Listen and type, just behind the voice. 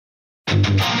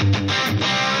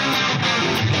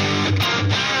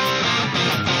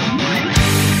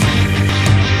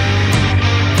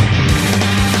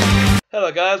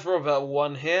Hello guys,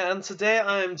 Robert1 here, and today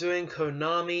I am doing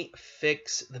Konami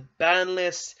Fix the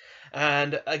Banlist,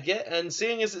 and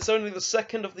seeing as it's only the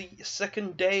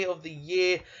second day of the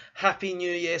year, Happy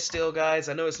New Year still, guys.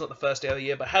 I know it's not the first day of the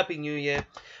year, but Happy New Year.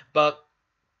 But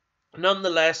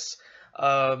nonetheless,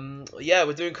 yeah,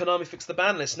 we're doing Konami Fix the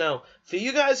Banlist. Now, for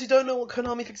you guys who don't know what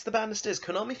Konami Fix the Banlist is,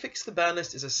 Konami Fix the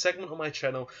Banlist is a segment on my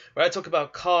channel where I talk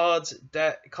about cards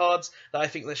that I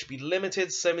think that should be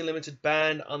limited, semi-limited,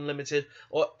 banned, unlimited,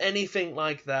 or anything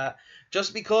like that.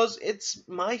 Just because it's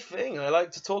my thing. I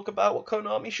like to talk about what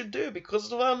Konami should do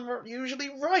because I'm usually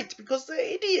right, because they're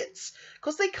idiots,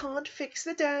 because they can't fix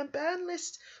the damn ban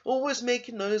list, always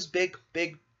making those big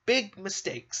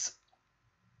mistakes.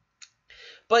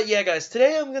 But yeah, guys,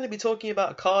 today I'm going to be talking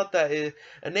about a card that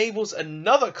enables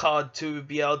another card to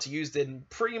be able to use in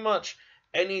pretty much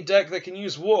any deck that can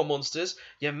use water monsters.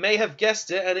 You may have guessed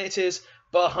it, and it is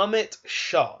Bahamut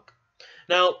Shark.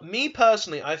 Now, me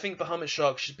personally, I think Bahamut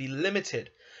Shark should be limited,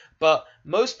 but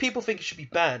most people think it should be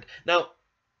banned. Now,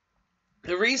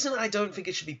 the reason I don't think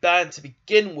it should be banned to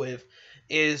begin with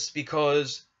is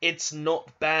because it's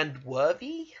not banned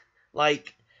worthy.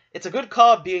 Like, it's a good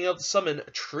card being able to summon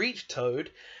a Treat Toad,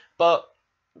 but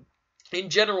in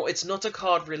general, it's not a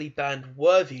card really banned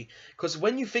worthy. Because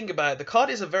when you think about it, the card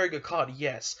is a very good card,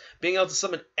 yes. Being able to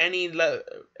summon any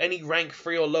rank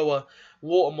 3 or lower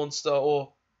water monster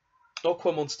or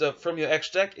aqua monster from your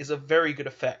extra deck is a very good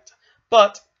effect.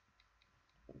 But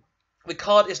the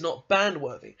card is not banned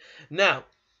worthy. Now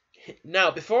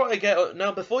before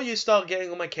you start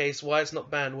getting on my case why it's not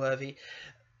banned worthy,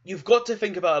 you've got to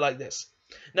think about it like this.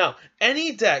 Now,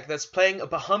 any deck that's playing a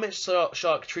Bahamut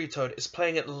Shark Treat Toad is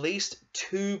playing at least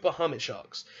 2 Bahamut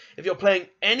Sharks. If you're playing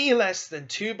any less than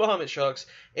 2 Bahamut Sharks,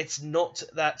 it's not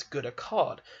that good a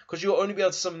card, because you'll only be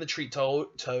able to summon the Treat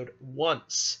Toad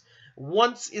once.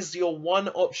 Once is your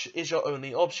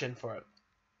only option for it.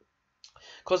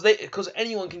 Because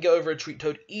anyone can get over a Treat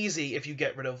Toad easy if you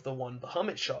get rid of the one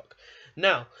Bahamut Shark.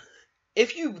 Now,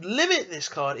 if you limit this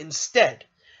card instead,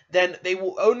 then they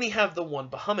will only have the one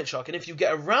Bahamut Shark. And if you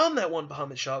get around that one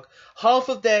Bahamut Shark, half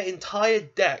of their entire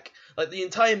deck, like the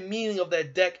entire meaning of their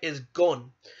deck, is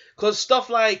gone. Because stuff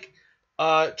like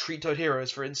Treat Toad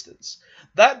Heroes, for instance,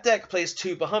 that deck plays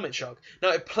 2 Bahamut Shark.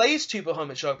 Now, it plays 2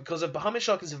 Bahamut Shark because a Bahamut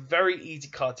Shark is a very easy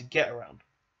card to get around.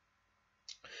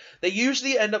 They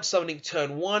usually end up summoning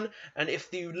turn 1, and if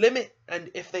they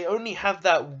only have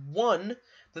that one,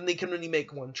 then they can only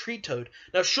make 1 Treat Toad.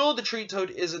 Now, sure, the Treat Toad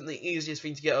isn't the easiest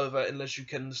thing to get over unless you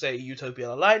can, say,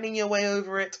 Utopia Lightning your way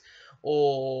over it,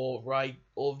 or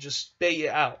just bait it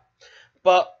out.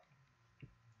 But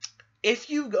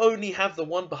if you only have the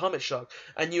one Bahamut Shark,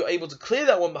 and you're able to clear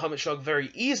that one Bahamut Shark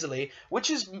very easily, which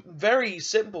is very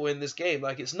simple in this game,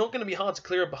 like, it's not going to be hard to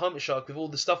clear a Bahamut Shark with all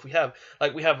the stuff we have.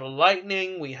 Like, we have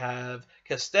Lightning, we have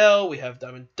Castell, we have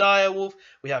Diamond Direwolf,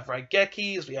 we have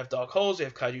Raigekis, we have Dark Holes, we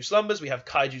have Kaiju Slumbers, we have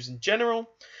Kaijus in general.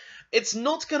 It's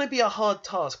not going to be a hard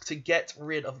task to get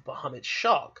rid of Bahamut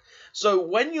Shark. So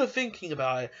when you're thinking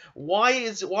about it,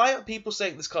 why are people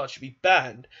saying this card should be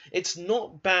banned? It's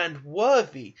not banned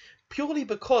worthy, purely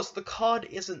because the card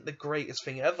isn't the greatest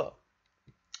thing ever.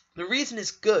 The reason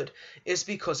it's good is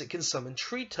because it can summon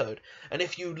Treat Toad, and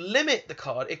if you limit the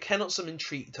card, it cannot summon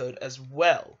Treat Toad as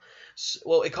well.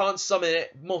 Well, it can't summon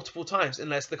it multiple times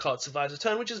unless the card survives a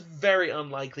turn, which is very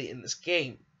unlikely in this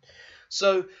game.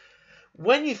 So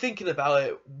when you're thinking about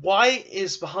it, why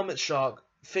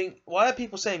are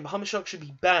people saying Bahamut Shark should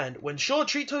be banned when, sure,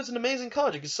 Treat Toad's an amazing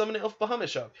card, you can summon it off Bahamut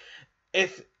Shark,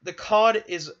 if the card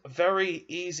is very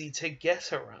easy to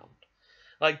get around?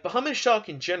 Like, Bahamut Shark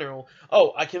in general,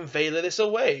 oh, I can Veiler this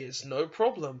away, it's no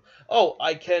problem. Oh,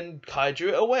 I can Kaiju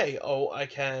it away. Oh, I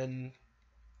can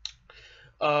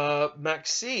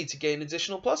Max C to gain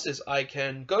additional pluses. I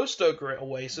can Ghost Ogre it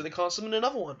away so they can't summon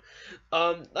another one.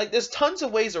 Like, there's tons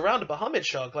of ways around a Bahamut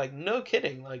Shark, like, no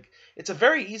kidding. Like, it's a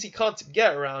very easy card to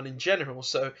get around in general,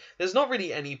 so there's not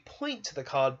really any point to the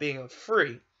card being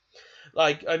free.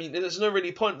 Like, I mean, there's no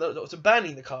really point to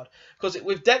banning the card, because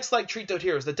with decks like Treat Toad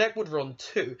Heroes, the deck would run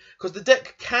 2, because the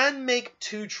deck can make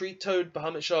 2 Treat Toad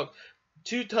Bahamut Shark,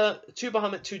 2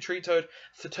 Bahamut, 2 Treat Toad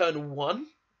for turn 1.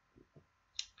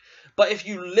 But if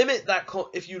you limit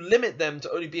them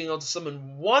to only being able to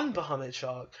summon 1 Bahamut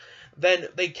Shark, then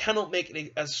they cannot make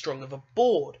it as strong of a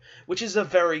board, which is a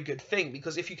very good thing,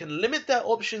 because if you can limit their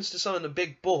options to summon a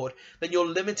big board, then you're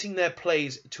limiting their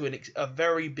plays to a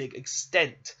very big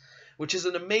extent, which is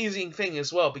an amazing thing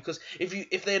as well, because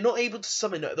if they're not able to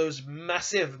summon those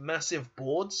massive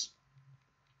boards,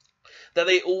 that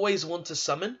they always want to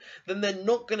summon, then they're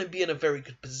not going to be in a very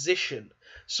good position.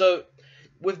 So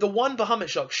with the one Bahamut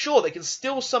Shark, sure, they can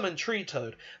still summon Tree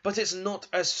Toad, but it's not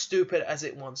as stupid as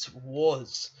it once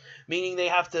was. Meaning they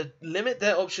have to limit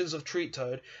their options of Tree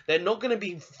Toad. They're not going to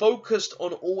be focused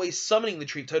on always summoning the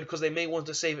Tree Toad because they may want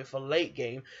to save it for late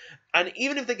game. And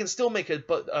even if they can still make a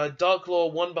Dark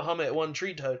Lore, one Bahamut, one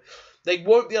Tree Toad, they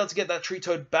won't be able to get that Tree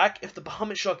Toad back if the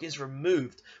Bahamut Shark is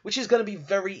removed, which is going to be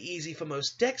very easy for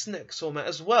most decks next format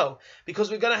as well, because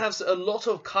we're going to have a lot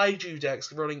of Kaiju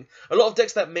decks running, a lot of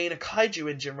decks that main a Kaiju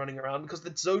engine running around because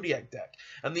the Zodiac deck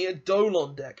and the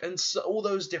Eidolon deck and so, all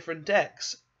those different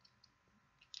decks.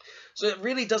 So it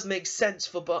really does make sense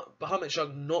for Bahamut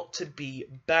Shark not to be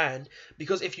banned,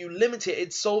 because if you limit it,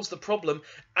 it solves the problem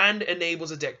and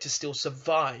enables a deck to still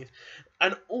survive.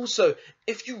 And also,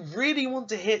 if you really want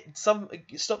to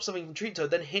stop something from Tree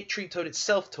Toad, then hit Tree Toad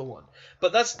itself to 1.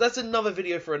 But that's another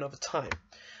video for another time.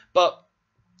 But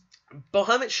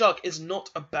Bahamut Shark is not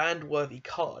a banned-worthy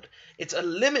card. It's a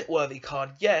limit-worthy card,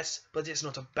 yes, but it's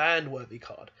not a banned-worthy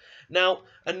card. Now,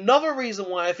 another reason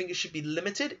why I think it should be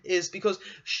limited is because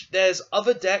there's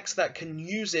other decks that can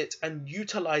use it and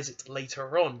utilize it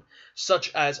later on,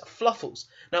 such as Fluffles.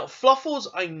 Now, Fluffles,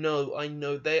 I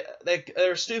know,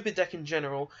 they're a stupid deck in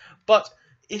general, but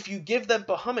if you give them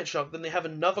Bahamut Shark, then they have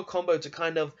another combo to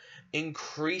kind of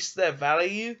increase their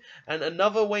value, and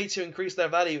another way to increase their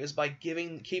value is by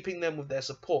keeping them with their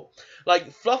support.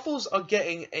 Like, Fluffles are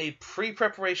getting a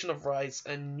pre-preparation of Rice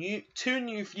and 2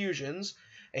 new fusions,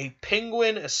 a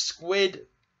penguin, a squid.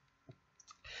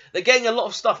 They're getting a lot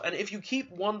of stuff, and if you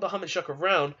keep one Bahamut Shark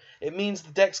around, it means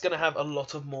the deck's going to have a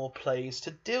lot of more plays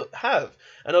to have,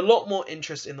 and a lot more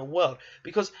interest in the world,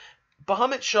 because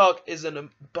Bahamut Shark is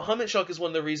one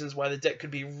of the reasons why the deck could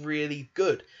be really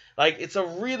good. Like, it's a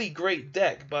really great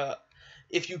deck, but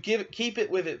if you keep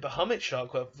it with it Bahamut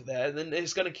Shark up there, then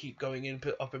it's going to keep going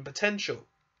up in potential,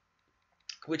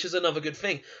 which is another good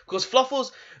thing. Because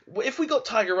Fluffles, if we got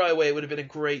Tiger right away, it would have been a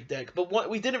great deck. But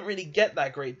we didn't really get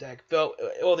that great deck.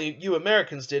 Or you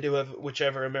Americans did,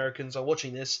 whichever Americans are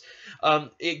watching this.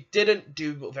 It didn't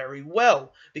do very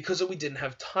well because we didn't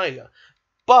have Tiger.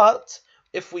 But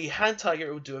if we had Tiger,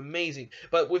 it would do amazing.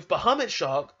 But with Bahamut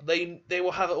Shark, they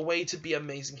will have a way to be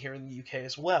amazing here in the UK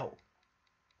as well,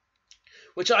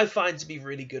 which I find to be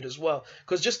really good as well.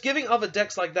 Because just giving other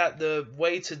decks like that the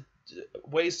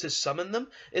ways to summon them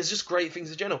is just great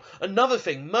things in general. Another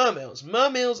thing, Mermails.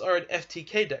 Mermails are an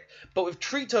FTK deck, but with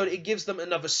Tree Toad, it gives them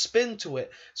another spin to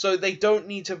it, so they don't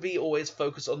need to be always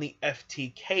focused on the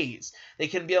FTKs. They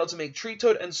can be able to make Tree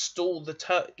Toad and stall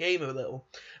the game a little,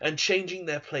 and changing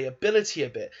their playability a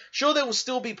bit. Sure, they will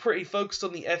still be pretty focused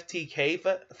on the FTK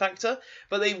factor,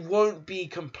 but they won't be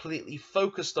completely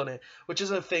focused on it, which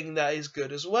is a thing that is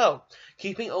good as well.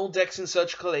 Keeping old decks in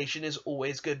circulation is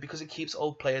always good because it keeps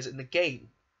old players in the game.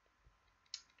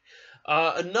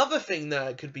 Another thing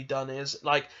that could be done is,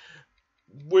 like,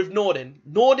 with Norden.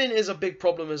 Norden is a big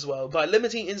problem as well. By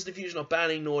limiting instant fusion or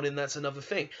banning Norden, that's another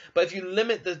thing. But if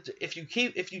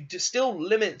you still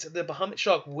limit the Bahamut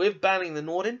Shark with banning the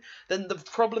Norden, then the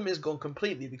problem is gone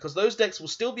completely, because those decks will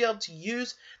still be able to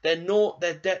use the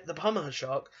Bahamut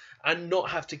Shark and not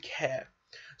have to care.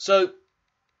 So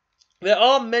there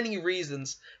are many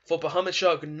reasons for Bahamut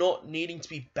Shark not needing to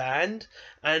be banned,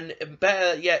 and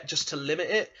better yet, just to limit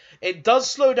it. It does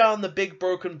slow down the big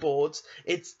broken boards.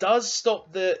 It does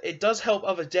help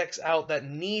other decks out that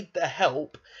need the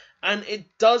help, and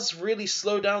it does really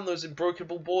slow down those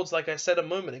unbreakable boards, like I said a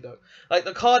moment ago. Like,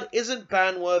 the card isn't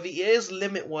ban worthy, it is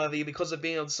limit worthy because of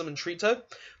being able to summon Tree Toad,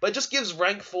 but it just gives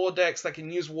rank 4 decks that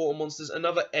can use water monsters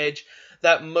another edge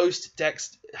that most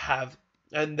decks have,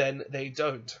 and then they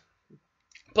don't.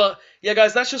 But, yeah,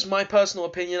 guys, that's just my personal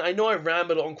opinion. I know I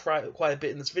rambled on quite a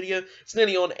bit in this video. It's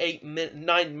nearly on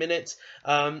 9 minutes.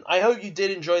 I hope you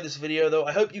did enjoy this video, though.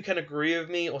 I hope you can agree with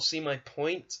me or see my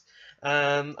point.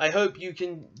 I hope you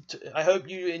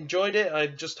enjoyed it. I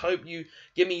just hope you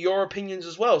give me your opinions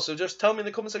as well. So just tell me in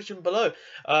the comment section below.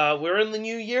 We're in the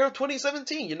new year of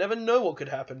 2017. You never know what could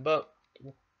happen, but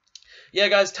yeah,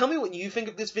 guys, tell me what you think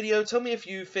of this video. Tell me if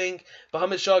you think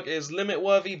Bahamut Shark is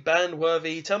limit-worthy,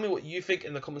 ban-worthy. Tell me what you think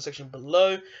in the comment section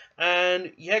below.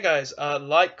 And yeah, guys,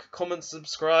 like, comment,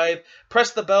 subscribe.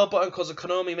 Press the bell button because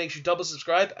Konami makes you double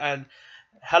subscribe. And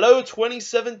hello,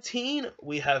 2017.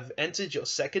 We have entered your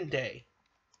second day.